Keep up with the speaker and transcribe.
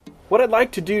what I'd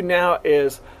like to do now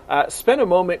is spend a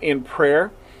moment in prayer.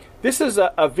 This is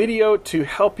a video to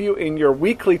help you in your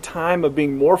weekly time of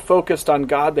being more focused on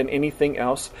God than anything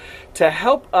else, to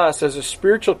help us as a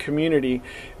spiritual community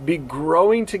be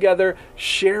growing together,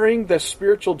 sharing the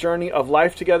spiritual journey of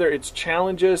life together, its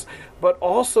challenges, but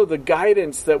also the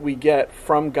guidance that we get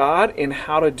from God in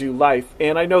how to do life.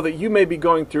 And I know that you may be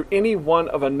going through any one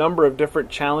of a number of different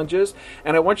challenges,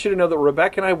 and I want you to know that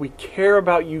Rebecca and I, we care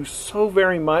about you so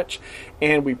very much,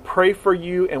 and we pray for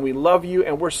you, and we love you,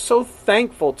 and we're so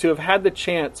thankful to have had the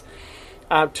chance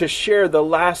to share the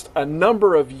last a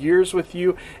number of years with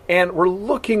you, and we're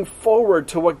looking forward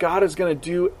to what God is going to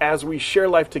do as we share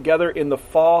life together in the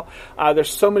fall. There's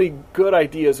so many good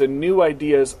ideas and new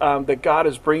ideas that God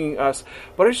is bringing us,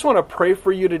 but I just want to pray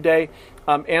for you today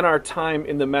and our time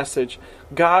in the message.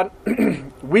 God,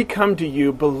 we come to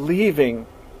you believing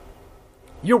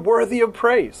you're worthy of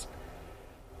praise.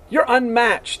 You're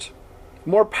unmatched,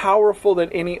 more powerful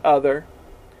than any other,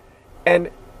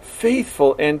 and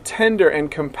faithful and tender and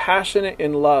compassionate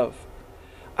in love.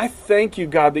 I thank you,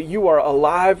 God, that you are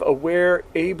alive, aware,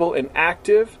 able, and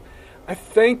active. I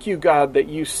thank you, God, that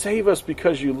you save us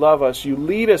because you love us. You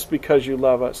lead us because you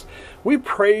love us. We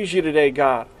praise you today,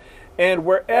 God. And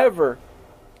wherever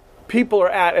people are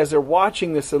at as they're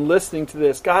watching this and listening to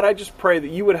this, God, I just pray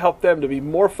that you would help them to be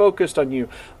more focused on you,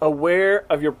 aware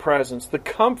of your presence, the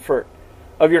comfort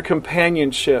of your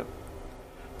companionship,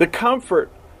 the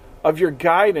comfort of your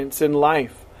guidance in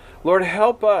life. Lord,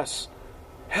 help us.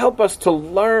 Help us to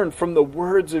learn from the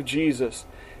words of Jesus.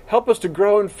 Help us to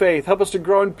grow in faith. Help us to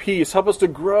grow in peace. Help us to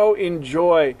grow in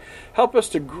joy. Help us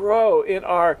to grow in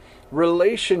our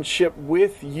relationship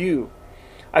with you.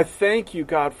 I thank you,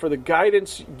 God, for the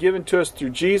guidance given to us through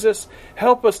Jesus.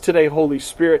 Help us today, Holy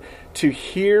Spirit, to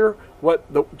hear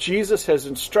what Jesus has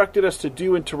instructed us to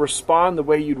do and to respond the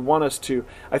way you'd want us to.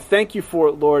 I thank you for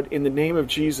it, Lord, in the name of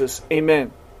Jesus.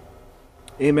 Amen.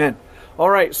 Amen. All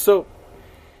right, so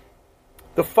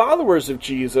the followers of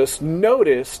Jesus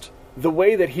noticed the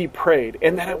way that he prayed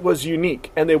and that it was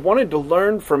unique, and they wanted to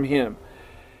learn from him.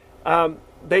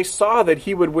 They saw that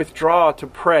he would withdraw to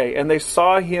pray, and they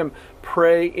saw him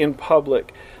pray in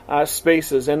public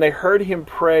spaces, and they heard him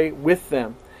pray with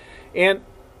them. And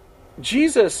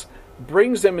Jesus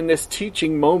brings them in this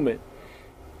teaching moment,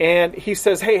 and he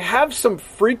says, hey, have some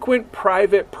frequent,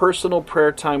 private, personal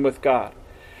prayer time with God.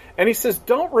 And he says,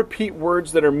 don't repeat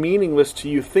words that are meaningless to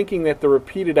you, thinking that the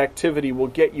repeated activity will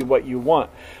get you what you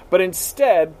want. But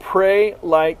instead, pray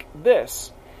like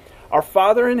this. Our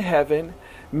Father in heaven,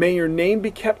 may your name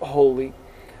be kept holy.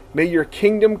 May your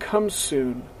kingdom come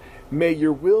soon. May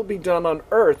your will be done on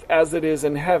earth as it is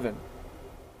in heaven.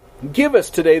 Give us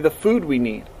today the food we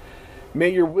need.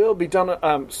 May your will be done,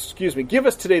 give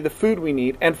us today the food we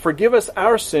need, and forgive us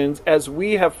our sins as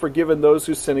we have forgiven those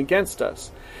who sin against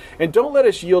us. And don't let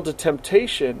us yield to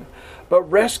temptation, but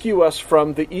rescue us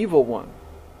from the evil one.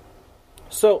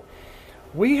 So,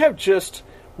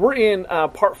 we're in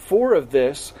part 4 of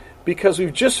this, because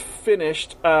we've just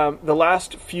finished the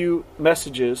last few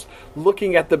messages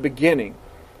looking at the beginning.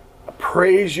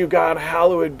 Praise you, God,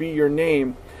 hallowed be your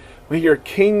name. May your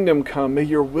kingdom come. May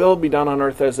your will be done on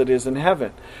earth as it is in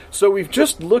heaven. So we've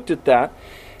just looked at that,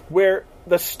 where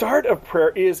the start of prayer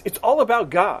is, it's all about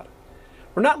God.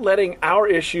 We're not letting our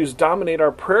issues dominate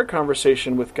our prayer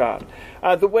conversation with God.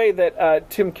 The way that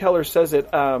Tim Keller says it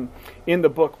in the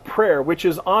book Prayer, which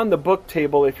is on the book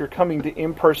table if you're coming to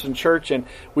in-person church, and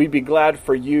we'd be glad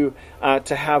for you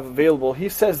to have available. He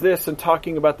says this in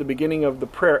talking about the beginning of the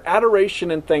prayer: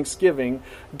 adoration and thanksgiving,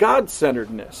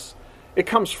 God-centeredness. It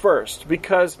comes first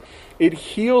because it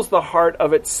heals the heart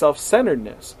of its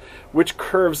self-centeredness, which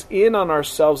curves in on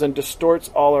ourselves and distorts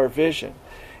all our vision.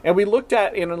 And we looked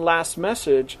at in the last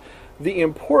message the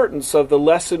importance of the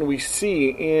lesson we see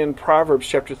in Proverbs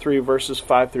chapter 3, verses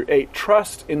 5 through 8.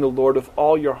 Trust in the Lord with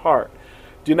all your heart.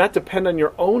 Do not depend on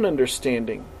your own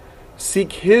understanding.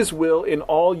 Seek his will in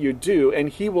all you do, and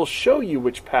he will show you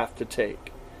which path to take.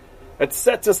 It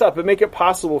sets us up and make it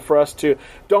possible for us to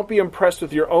don't be impressed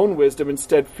with your own wisdom.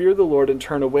 Instead, fear the Lord and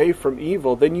turn away from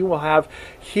evil. Then you will have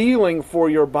healing for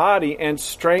your body and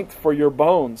strength for your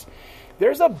bones.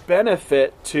 There's a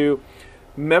benefit to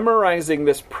memorizing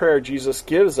this prayer Jesus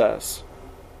gives us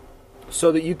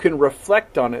so that you can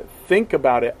reflect on it, think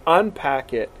about it,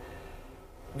 unpack it,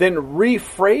 then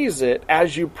rephrase it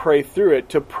as you pray through it,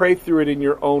 to pray through it in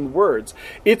your own words.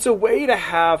 It's a way to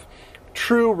have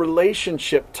true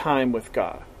relationship time with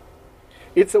God.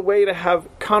 It's a way to have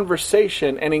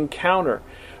conversation and encounter,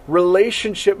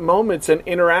 relationship moments and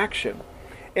interaction.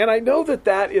 And I know that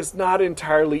that is not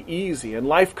entirely easy, and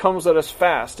life comes at us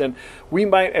fast, and we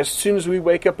might, as soon as we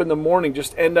wake up in the morning,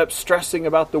 just end up stressing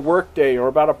about the workday or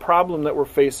about a problem that we're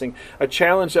facing, a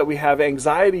challenge that we have,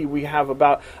 anxiety we have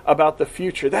about the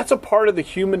future. That's a part of the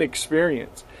human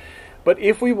experience. But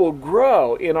if we will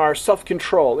grow in our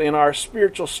self-control, in our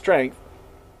spiritual strength,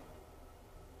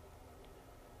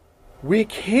 we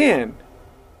can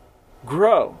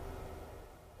grow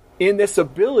in this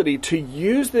ability to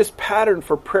use this pattern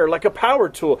for prayer like a power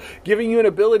tool, giving you an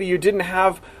ability you didn't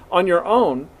have on your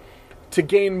own to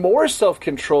gain more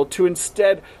self-control, to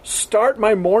instead start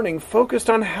my morning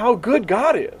focused on how good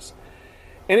God is.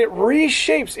 And it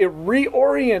reshapes, it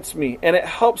reorients me, and it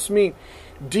helps me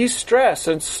de-stress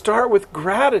and start with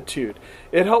gratitude.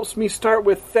 It helps me start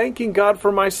with thanking God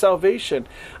for my salvation,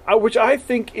 which I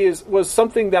think was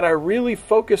something that I really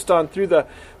focused on through the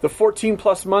 14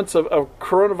 plus months of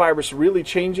coronavirus really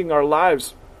changing our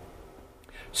lives.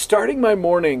 Starting my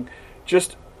morning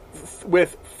just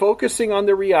with focusing on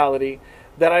the reality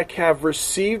that I have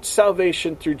received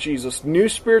salvation through Jesus, new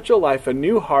spiritual life, a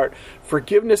new heart,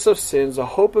 forgiveness of sins, a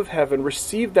hope of heaven,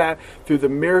 received that through the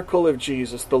miracle of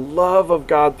Jesus, the love of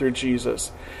God through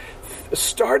Jesus.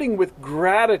 Starting with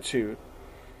gratitude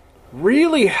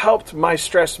really helped my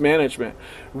stress management,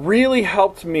 really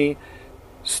helped me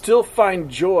still find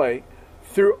joy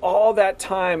through all that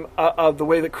time of the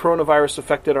way that coronavirus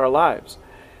affected our lives.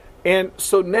 And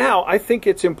so now I think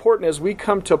it's important as we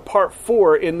come to part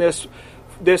 4 in this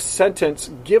sentence,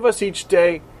 give us each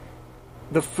day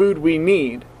the food we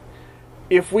need.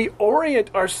 If we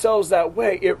orient ourselves that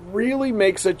way, it really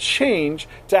makes a change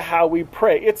to how we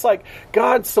pray. It's like,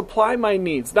 God, supply my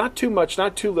needs, not too much,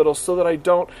 not too little, so that I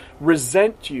don't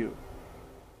resent you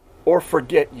or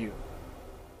forget you.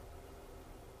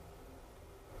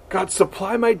 God,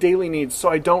 supply my daily needs so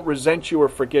I don't resent you or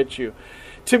forget you.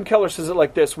 Tim Keller says it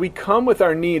like this: we come with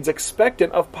our needs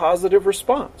expectant of positive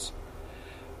response,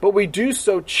 but we do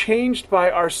so changed by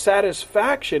our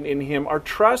satisfaction in Him, our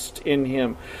trust in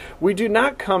Him. We do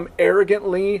not come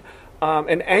arrogantly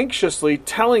and anxiously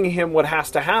telling Him what has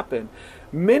to happen.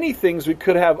 Many things we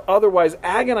could have otherwise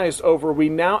agonized over, we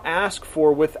now ask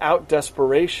for without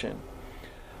desperation.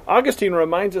 Augustine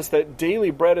reminds us that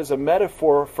daily bread is a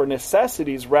metaphor for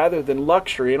necessities rather than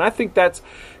luxury. And I think that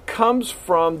comes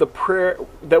from the prayer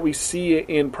that we see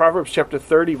in Proverbs chapter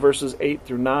 30, verses 8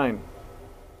 through 9.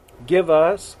 Give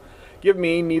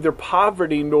me neither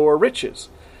poverty nor riches.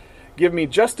 Give me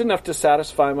just enough to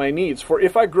satisfy my needs. For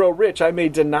if I grow rich, I may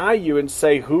deny you and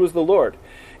say, who is the Lord?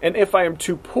 And if I am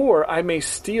too poor, I may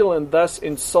steal and thus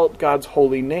insult God's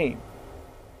holy name.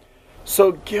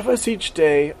 So give us each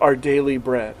day our daily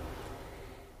bread.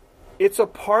 It's a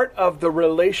part of the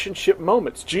relationship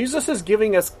moments. Jesus is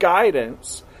giving us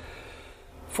guidance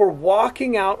for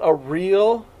walking out a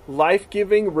real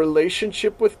life-giving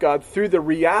relationship with God through the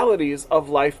realities of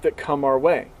life that come our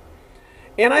way.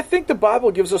 And I think the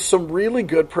Bible gives us some really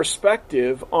good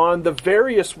perspective on the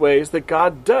various ways that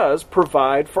God does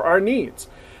provide for our needs.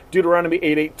 Deuteronomy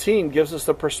 8:18 gives us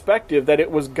the perspective that it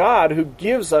was God who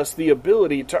gives us the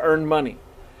ability to earn money.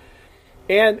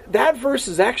 And that verse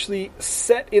is actually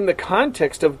set in the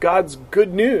context of God's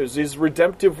good news, His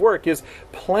redemptive work, His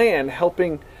plan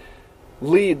helping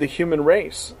lead the human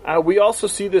race. We also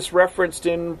see this referenced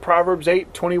in Proverbs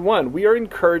 8:21. We are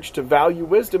encouraged to value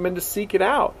wisdom and to seek it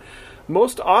out.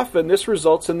 Most often, this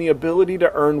results in the ability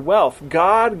to earn wealth.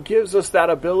 God gives us that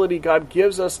ability. God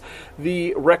gives us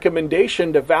the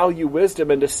recommendation to value wisdom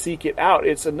and to seek it out.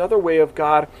 It's another way of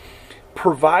God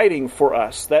providing for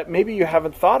us that maybe you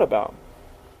haven't thought about.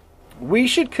 We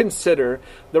should consider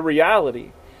the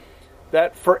reality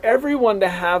that for everyone to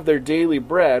have their daily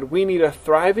bread, we need a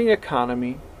thriving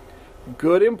economy,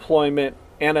 good employment,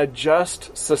 and a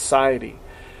just society.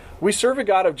 We serve a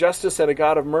God of justice and a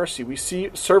God of mercy. We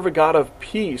serve a God of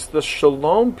peace, the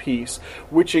shalom peace,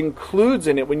 which includes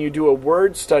in it, when you do a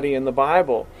word study in the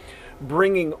Bible,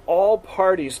 bringing all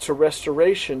parties to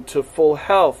restoration, to full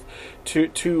health,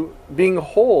 to being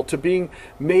whole, to being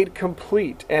made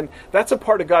complete. And that's a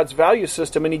part of God's value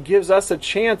system, and He gives us a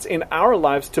chance in our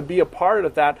lives to be a part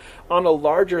of that on a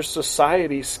larger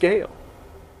society scale.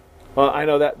 Well, I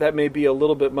know that may be a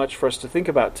little bit much for us to think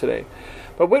about today.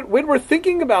 But when we're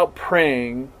thinking about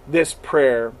praying this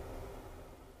prayer,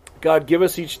 God, give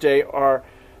us each day our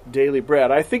daily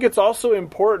bread, I think it's also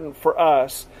important for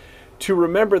us to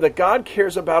remember that God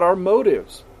cares about our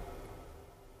motives.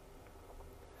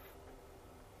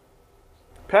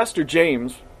 Pastor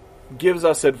James gives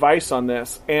us advice on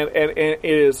this, and it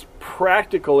is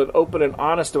practical and open and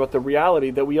honest about the reality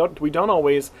that we don't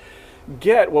always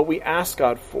get what we ask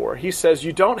God for. He says,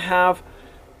 you don't have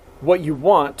what you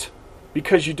want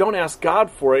because you don't ask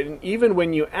God for it. And even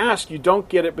when you ask, you don't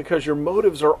get it because your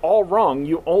motives are all wrong.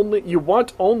 You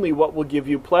want only what will give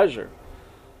you pleasure.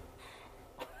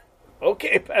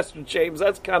 Okay, Pastor James,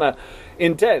 that's kind of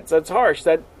intense. That's harsh.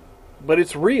 But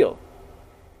it's real.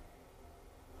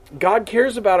 God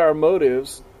cares about our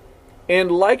motives, and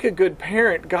like a good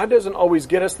parent, God doesn't always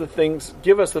give us the things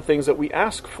that we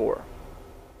ask for.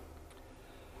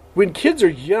 When kids are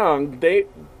young,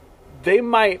 they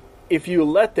might, if you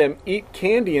let them, eat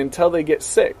candy until they get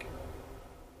sick.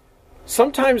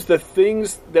 Sometimes the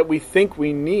things that we think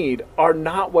we need are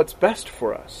not what's best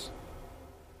for us.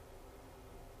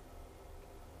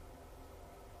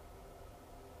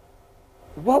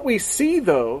 What we see,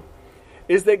 though,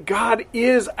 is that God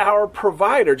is our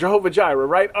provider, Jehovah Jireh,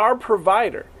 right? Our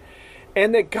provider.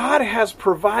 And that God has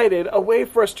provided a way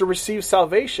for us to receive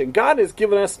salvation. God has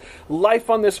given us life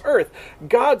on this earth.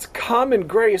 God's common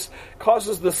grace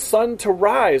causes the sun to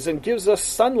rise and gives us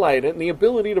sunlight and the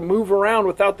ability to move around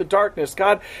without the darkness.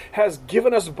 God has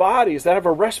given us bodies that have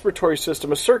a respiratory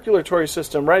system, a circulatory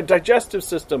system, right? Digestive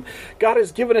system. God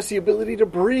has given us the ability to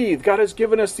breathe. God has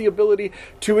given us the ability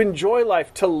to enjoy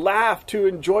life, to laugh, to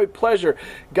enjoy pleasure.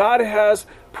 God has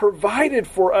provided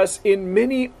for us in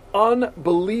many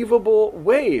unbelievable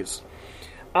ways.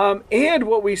 And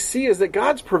what we see is that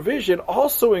God's provision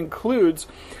also includes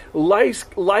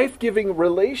life-giving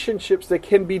relationships that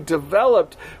can be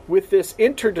developed with this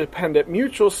interdependent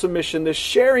mutual submission, this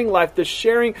sharing life, this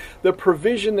sharing the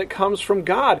provision that comes from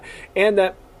God. And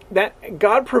that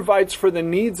God provides for the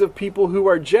needs of people who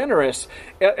are generous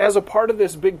as a part of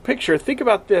this big picture. Think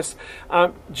about this.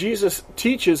 Jesus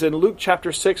teaches in Luke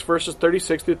chapter 6, verses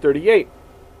 36 through 38.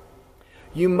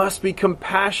 You must be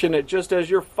compassionate just as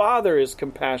your Father is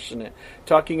compassionate.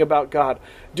 Talking about God.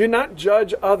 Do not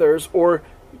judge others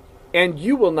and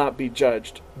you will not be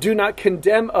judged. Do not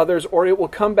condemn others or it will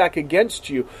come back against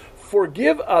you.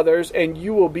 Forgive others and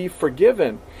you will be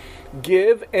forgiven.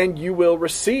 Give and you will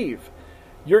receive.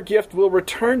 Your gift will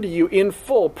return to you in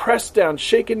full, pressed down,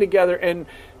 shaken together, and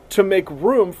to make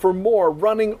room for more,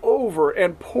 running over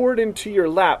and poured into your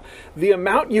lap. The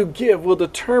amount you give will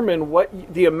determine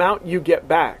the amount you get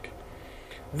back.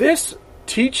 This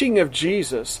teaching of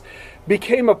Jesus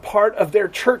became a part of their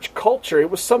church culture.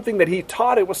 It was something that he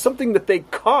taught. It was something that they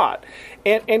caught.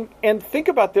 And think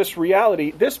about this reality.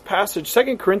 This passage,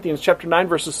 2 Corinthians chapter 9,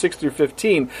 verses 6 through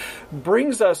 15,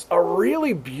 brings us a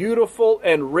really beautiful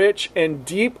and rich and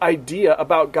deep idea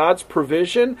about God's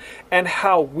provision and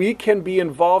how we can be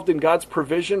involved in God's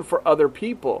provision for other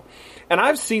people. And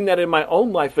I've seen that in my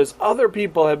own life as other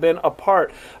people have been a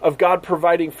part of God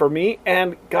providing for me,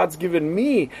 and God's given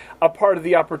me a part of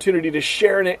the opportunity to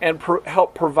share in it and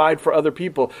help provide for other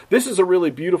people. This is a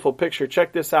really beautiful picture.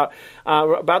 Check this out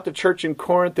about the church in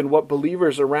Corinth and what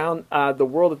believers around the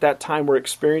world at that time were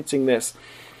experiencing this.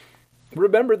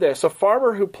 Remember this, a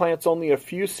farmer who plants only a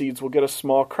few seeds will get a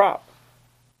small crop,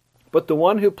 but the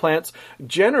one who plants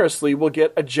generously will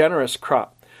get a generous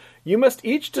crop. You must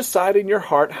each decide in your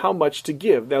heart how much to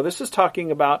give. Now, this is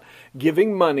talking about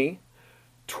giving money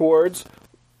towards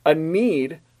a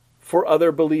need for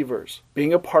other believers,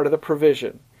 being a part of the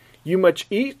provision. You must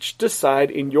each decide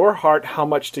in your heart how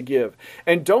much to give.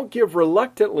 And don't give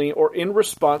reluctantly or in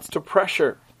response to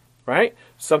pressure, right?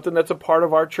 Something that's a part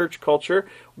of our church culture.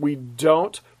 We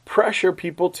don't pressure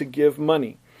people to give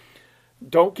money.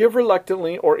 Don't give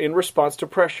reluctantly or in response to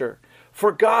pressure.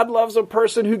 For God loves a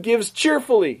person who gives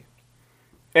cheerfully.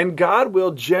 And God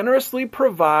will generously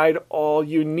provide all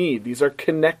you need. These are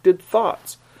connected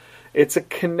thoughts. It's a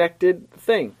connected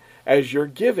thing. As you're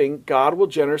giving, God will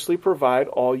generously provide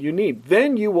all you need.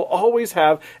 Then you will always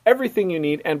have everything you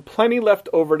need and plenty left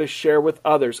over to share with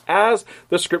others. As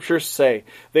the scriptures say,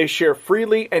 they share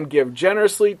freely and give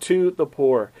generously to the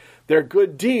poor. Their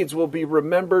good deeds will be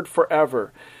remembered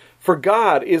forever. For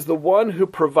God is the one who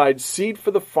provides seed for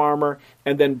the farmer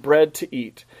and then bread to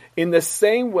eat. In the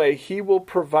same way, he will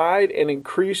provide and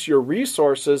increase your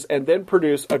resources and then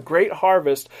produce a great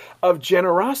harvest of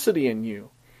generosity in you.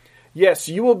 Yes,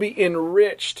 you will be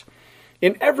enriched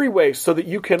in every way so that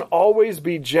you can always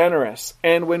be generous.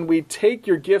 And when we take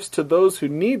your gifts to those who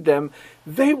need them,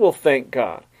 they will thank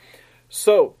God.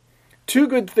 So, two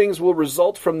good things will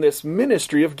result from this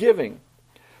ministry of giving.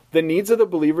 The needs of the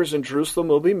believers in Jerusalem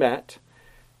will be met,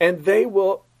 and they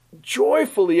will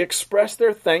joyfully express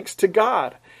their thanks to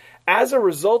God. As a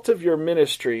result of your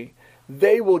ministry,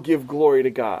 they will give glory to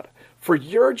God. For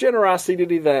your generosity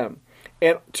to them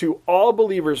and to all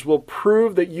believers will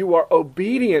prove that you are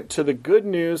obedient to the good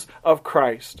news of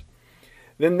Christ.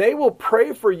 Then they will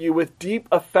pray for you with deep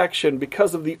affection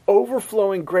because of the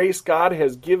overflowing grace God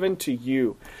has given to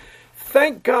you.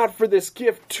 Thank God for this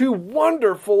gift, too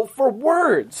wonderful for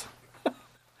words.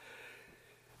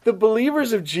 The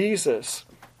believers of Jesus,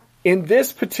 in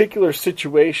this particular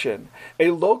situation,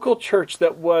 a local church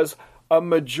that was a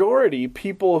majority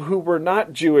people who were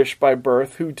not Jewish by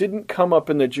birth, who didn't come up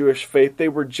in the Jewish faith, they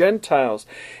were Gentiles.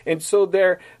 And so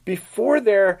before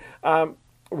their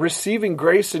receiving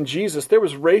grace in Jesus, there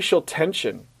was racial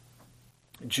tension.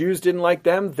 Jews didn't like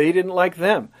them, they didn't like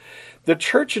them. The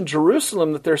church in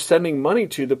Jerusalem that they're sending money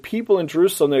to, the people in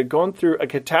Jerusalem that had gone through a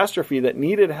catastrophe that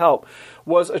needed help,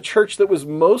 was a church that was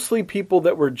mostly people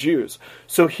that were Jews.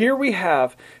 So here we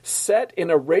have, set in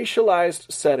a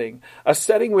racialized setting, a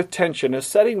setting with tension, a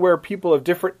setting where people of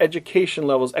different education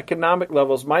levels, economic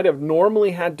levels, might have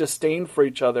normally had disdain for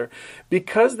each other,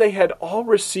 because they had all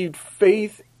received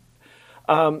faith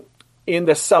in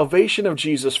the salvation of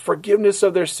Jesus, forgiveness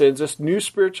of their sins, this new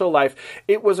spiritual life.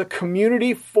 It was a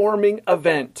community-forming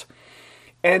event.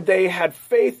 And they had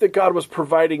faith that God was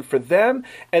providing for them,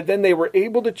 and then they were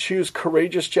able to choose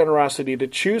courageous generosity, to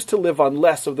choose to live on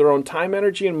less of their own time,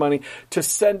 energy, and money, to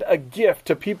send a gift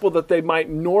to people that they might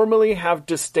normally have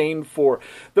disdain for.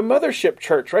 The mothership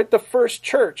church, right? The first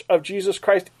church of Jesus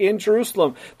Christ in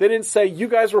Jerusalem. They didn't say, you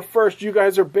guys were first, you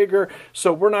guys are bigger,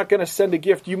 so we're not going to send a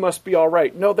gift, you must be all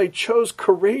right. No, they chose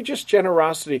courageous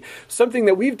generosity, something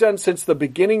that we've done since the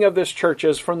beginning of this church.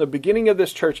 Is from the beginning of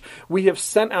this church, we have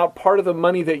sent out part of the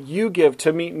money that you give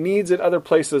to meet needs at other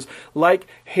places like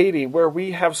Haiti, where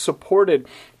we have supported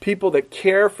people that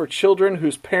care for children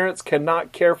whose parents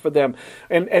cannot care for them,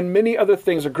 and many other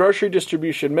things, a grocery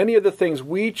distribution, many other things.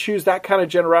 We choose that kind of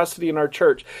generosity in our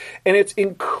church. And it's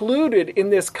included in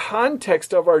this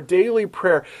context of our daily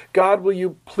prayer. God, will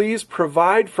you please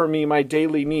provide for me my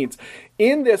daily needs?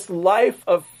 In this life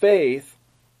of faith,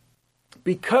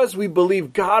 because we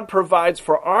believe God provides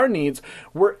for our needs,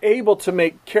 we're able to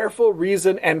make careful,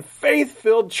 reasoned, and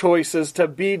faith-filled choices to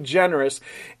be generous.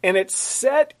 And it's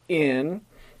set in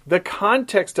the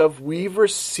context of we've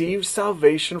received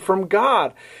salvation from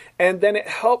God. And then it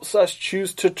helps us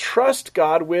choose to trust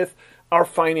God with our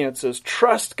finances,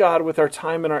 trust God with our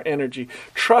time and our energy,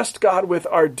 trust God with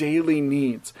our daily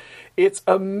needs. It's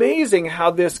amazing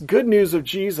how this good news of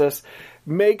Jesus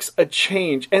makes a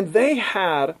change. And they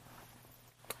had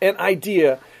an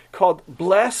idea called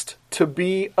blessed to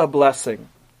be a blessing.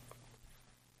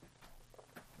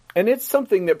 And it's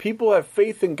something that people who have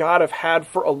faith in God have had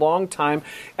for a long time.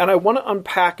 And I want to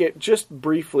unpack it just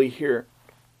briefly here.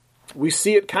 We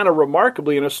see it kind of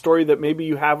remarkably in a story that maybe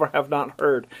you have or have not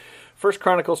heard. 1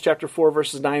 Chronicles chapter 4,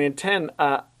 verses 9 and 10.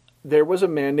 There was a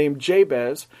man named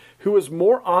Jabez who was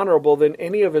more honorable than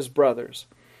any of his brothers.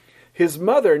 His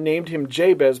mother named him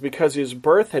Jabez because his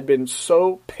birth had been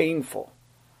so painful.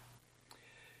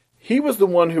 He was the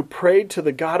one who prayed to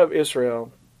the God of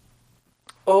Israel,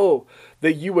 "Oh,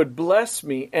 that you would bless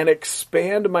me and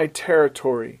expand my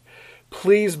territory.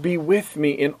 Please be with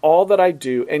me in all that I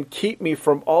do and keep me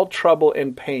from all trouble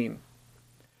and pain."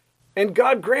 And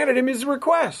God granted him his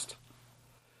request.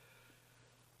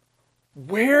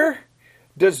 Where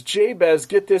does Jabez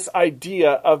get this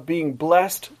idea of being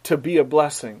blessed to be a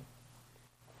blessing?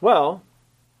 Well,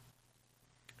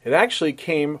 it actually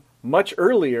came much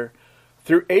earlier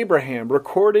through Abraham,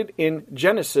 recorded in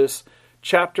Genesis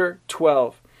chapter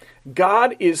 12.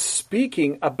 God is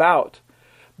speaking about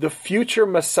the future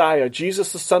Messiah,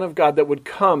 Jesus the Son of God, that would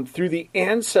come through the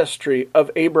ancestry of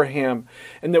Abraham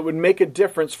and that would make a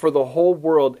difference for the whole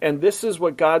world. And this is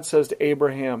what God says to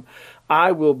Abraham: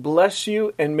 I will bless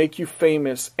you and make you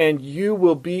famous, and you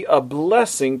will be a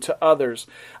blessing to others.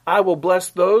 I will bless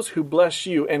those who bless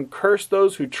you and curse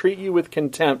those who treat you with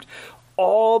contempt.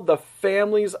 All the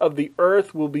families of the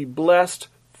earth will be blessed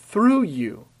through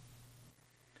you.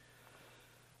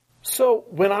 So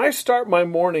when I start my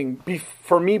morning,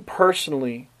 for me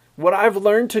personally, what I've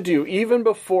learned to do, even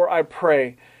before I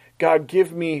pray, God,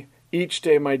 give me each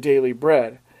day my daily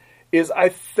bread, is I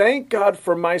thank God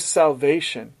for my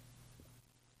salvation.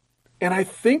 And I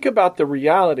think about the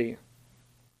reality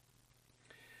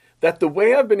that the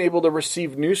way I've been able to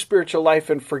receive new spiritual life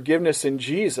and forgiveness in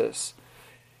Jesus,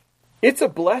 it's a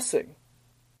blessing.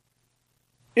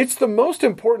 It's the most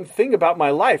important thing about my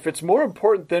life. It's more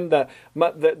important than the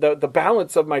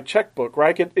balance of my checkbook,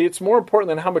 right? It's more important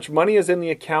than how much money is in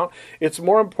the account. It's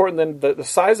more important than the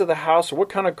size of the house or what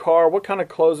kind of car, what kind of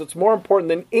clothes. It's more important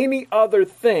than any other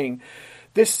thing.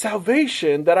 This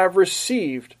salvation that I've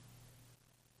received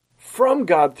from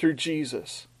God through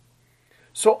Jesus.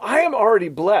 So I am already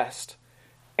blessed.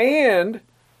 And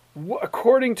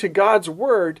according to God's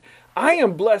word, I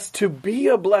am blessed to be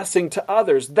a blessing to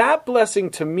others. That blessing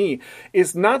to me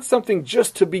is not something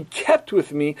just to be kept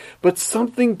with me, but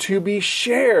something to be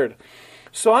shared.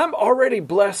 So I'm already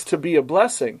blessed to be a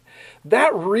blessing.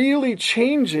 That really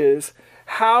changes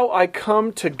how I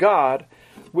come to God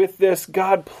with this,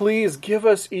 God, please give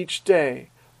us each day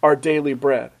our daily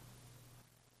bread.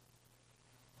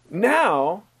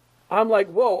 Now, I'm like,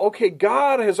 whoa, okay,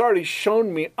 God has already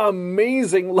shown me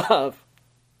amazing love.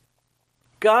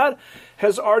 God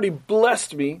has already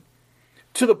blessed me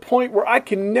to the point where I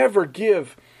can never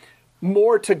give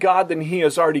more to God than He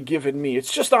has already given me.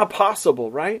 It's just not possible,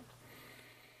 right?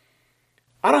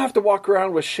 I don't have to walk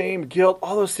around with shame, guilt,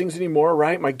 all those things anymore,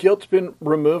 right? My guilt's been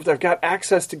removed. I've got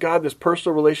access to God, this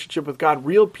personal relationship with God,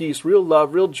 real peace, real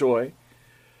love, real joy.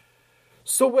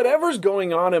 So whatever's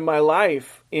going on in my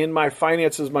life, in my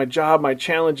finances, my job, my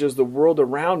challenges, the world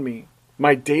around me,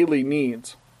 my daily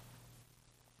needs,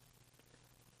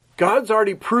 God's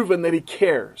already proven that He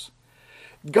cares.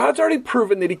 God's already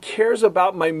proven that He cares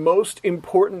about my most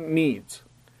important needs.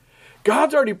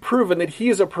 God's already proven that He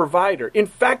is a provider. In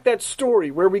fact, that story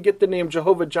where we get the name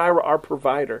Jehovah Jireh, our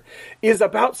provider, is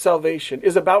about salvation,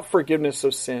 is about forgiveness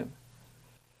of sin.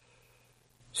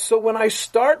 So when I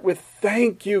start with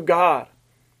thank you, God,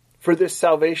 for this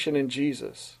salvation in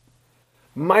Jesus,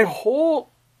 my whole,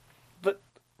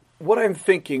 what I'm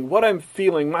thinking, what I'm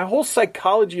feeling, my whole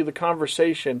psychology of the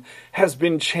conversation has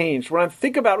been changed. When I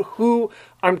think about who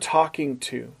I'm talking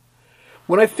to,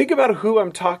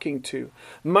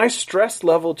 my stress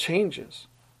level changes.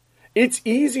 It's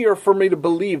easier for me to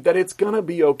believe that it's going to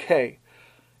be okay.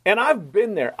 And I've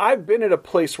been there. I've been at a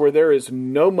place where there is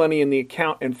no money in the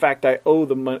account. In fact, I owe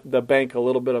the bank a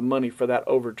little bit of money for that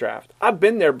overdraft. I've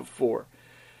been there before.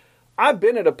 I've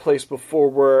been at a place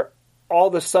before where all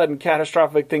of a sudden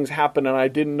catastrophic things happen and I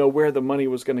didn't know where the money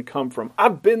was going to come from.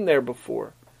 I've been there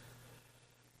before.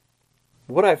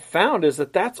 What I've found is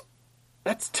that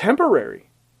that's temporary.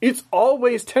 It's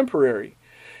always temporary.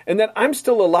 And that I'm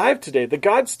still alive today. That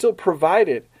God still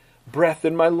provided breath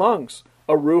in my lungs,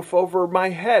 a roof over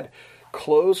my head,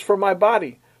 clothes for my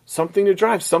body, something to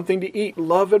drive, something to eat,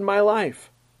 love in my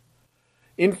life.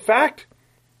 In fact,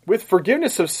 with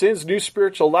forgiveness of sins, new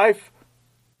spiritual life,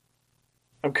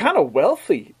 I'm kind of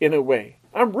wealthy in a way.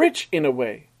 I'm rich in a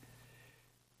way.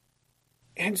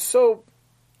 And so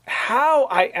how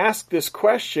I ask this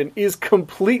question is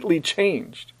completely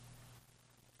changed.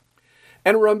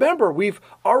 And remember, we've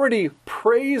already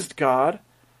praised God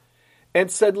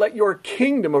and said, let your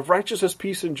kingdom of righteousness,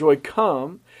 peace, and joy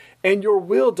come, and your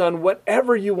will done,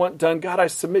 whatever you want done. God, I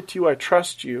submit to you, I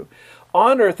trust you,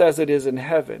 on earth as it is in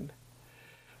heaven.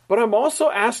 But I'm also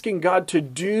asking God to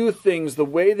do things the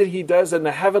way that He does in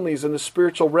the heavenlies, in the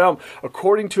spiritual realm,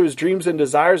 according to His dreams and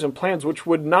desires and plans, which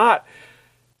would mean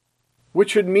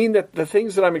that the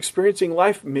things that I'm experiencing in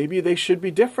life, maybe they should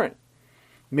be different.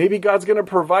 Maybe God's going to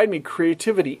provide me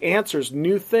creativity, answers,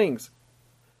 new things.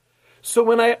 So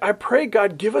when I pray,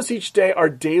 God, give us each day our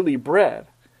daily bread.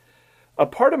 A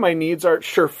part of my needs are,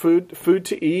 sure, food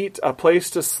to eat, a place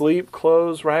to sleep,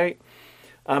 clothes, right?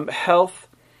 Health.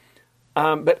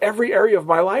 But every area of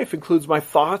my life includes my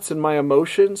thoughts and my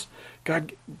emotions.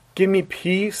 God, give me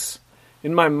peace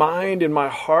in my mind, in my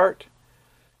heart.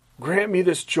 Grant me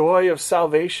this joy of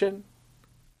salvation.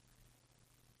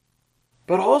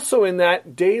 But also in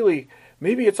that daily,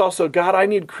 maybe it's also, God, I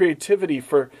need creativity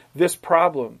for this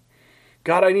problem.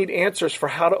 God, I need answers for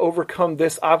how to overcome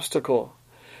this obstacle.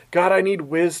 God, I need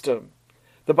wisdom.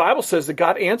 The Bible says that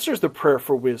God answers the prayer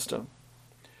for wisdom.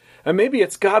 And maybe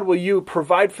it's, God, will you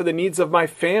provide for the needs of my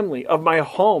family, of my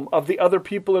home, of the other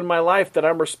people in my life that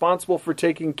I'm responsible for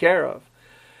taking care of?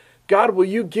 God, will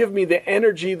you give me the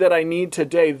energy that I need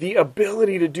today, the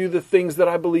ability to do the things that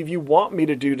I believe you want me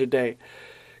to do today?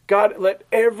 God, let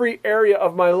every area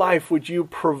of my life, would you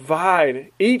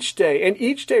provide each day? And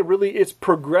each day really is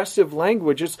progressive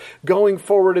language. It's going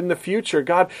forward in the future.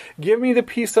 God, give me the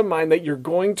peace of mind that you're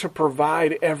going to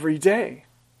provide every day.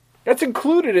 That's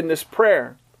included in this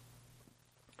prayer.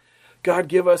 God,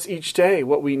 give us each day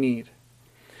what we need.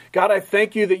 God, I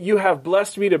thank you that you have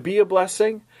blessed me to be a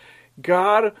blessing.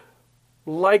 God,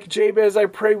 like Jabez, I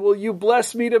pray, will you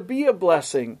bless me to be a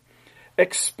blessing?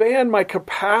 Expand my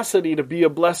capacity to be a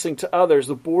blessing to others,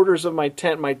 the borders of my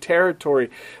tent, my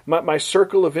territory, my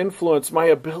circle of influence, my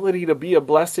ability to be a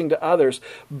blessing to others.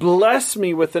 Bless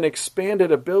me with an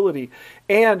expanded ability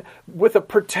and with a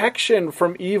protection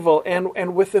from evil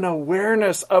and with an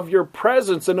awareness of your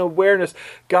presence and awareness.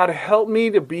 God, help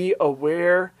me to be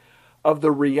aware of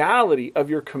the reality of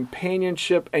your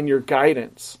companionship and your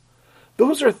guidance.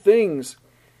 Those are things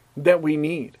that we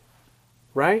need,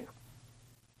 right?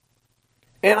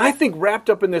 And I think wrapped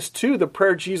up in this too, the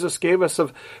prayer Jesus gave us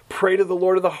of pray to the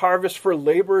Lord of the harvest for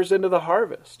laborers into the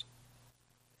harvest.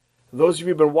 Those of you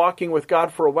who've been walking with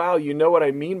God for a while, you know what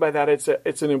I mean by that.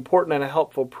 It's an important and a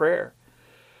helpful prayer.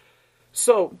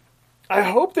 So I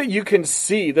hope that you can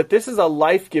see that this is a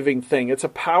life-giving thing. It's a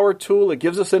power tool. It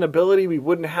gives us an ability we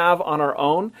wouldn't have on our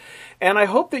own. And I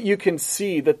hope that you can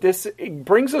see that this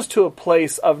brings us to a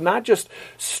place of not just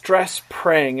stress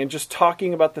praying and just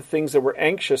talking about the things that we're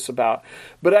anxious about,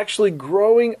 but actually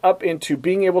growing up into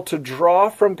being able to draw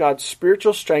from God's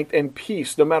spiritual strength and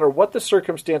peace, no matter what the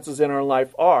circumstances in our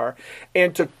life are,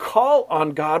 and to call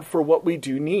on God for what we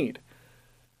do need,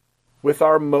 with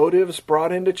our motives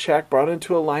brought into check, brought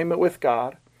into alignment with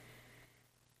God,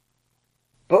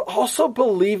 but also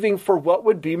believing for what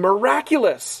would be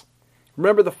miraculous.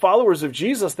 Remember, the followers of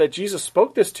Jesus that Jesus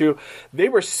spoke this to, they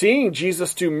were seeing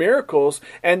Jesus do miracles,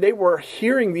 and they were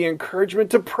hearing the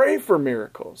encouragement to pray for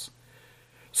miracles.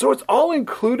 So it's all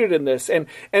included in this. And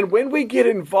when we get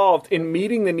involved in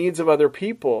meeting the needs of other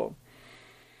people,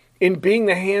 in being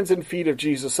the hands and feet of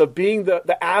Jesus, of being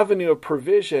the avenue of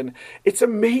provision, it's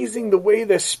amazing the way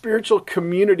the spiritual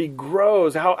community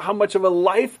grows, how much of a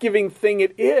life-giving thing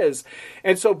it is.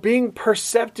 And so being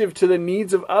perceptive to the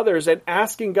needs of others and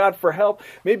asking God for help,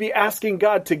 maybe asking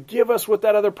God to give us what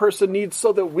that other person needs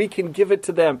so that we can give it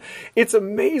to them. It's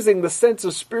amazing the sense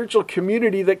of spiritual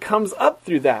community that comes up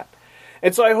through that.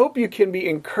 And so I hope you can be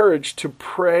encouraged to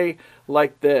pray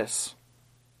like this.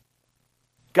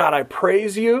 God, I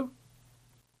praise you.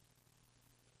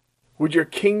 Would your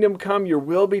kingdom come, your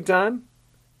will be done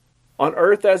on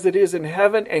earth as it is in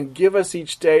heaven, and give us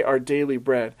each day our daily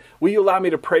bread. Will you allow me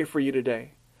to pray for you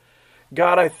today?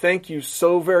 God, I thank you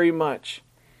so very much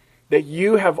that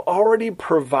you have already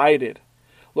provided.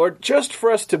 Lord, just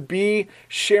for us to be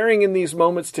sharing in these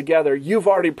moments together, you've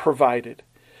already provided.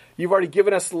 You've already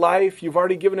given us life. You've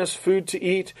already given us food to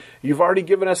eat. You've already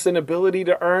given us an ability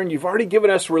to earn. You've already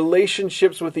given us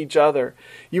relationships with each other.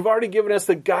 You've already given us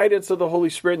the guidance of the Holy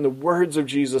Spirit and the words of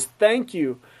Jesus. Thank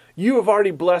you. You have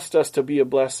already blessed us to be a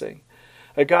blessing.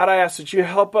 God, I ask that you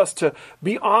help us to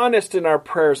be honest in our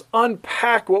prayers,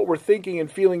 unpack what we're thinking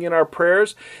and feeling in our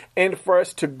prayers, and for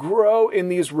us to grow in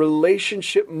these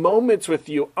relationship moments with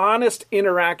you, honest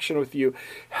interaction with you.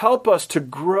 Help us to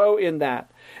grow in that.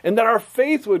 And that our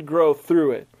faith would grow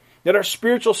through it. That our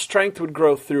spiritual strength would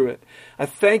grow through it. I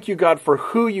thank you, God, for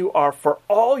who you are, for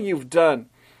all you've done.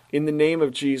 In the name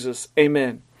of Jesus,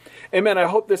 amen. Amen. I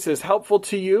hope this is helpful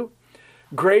to you.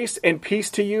 Grace and peace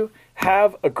to you.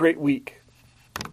 Have a great week.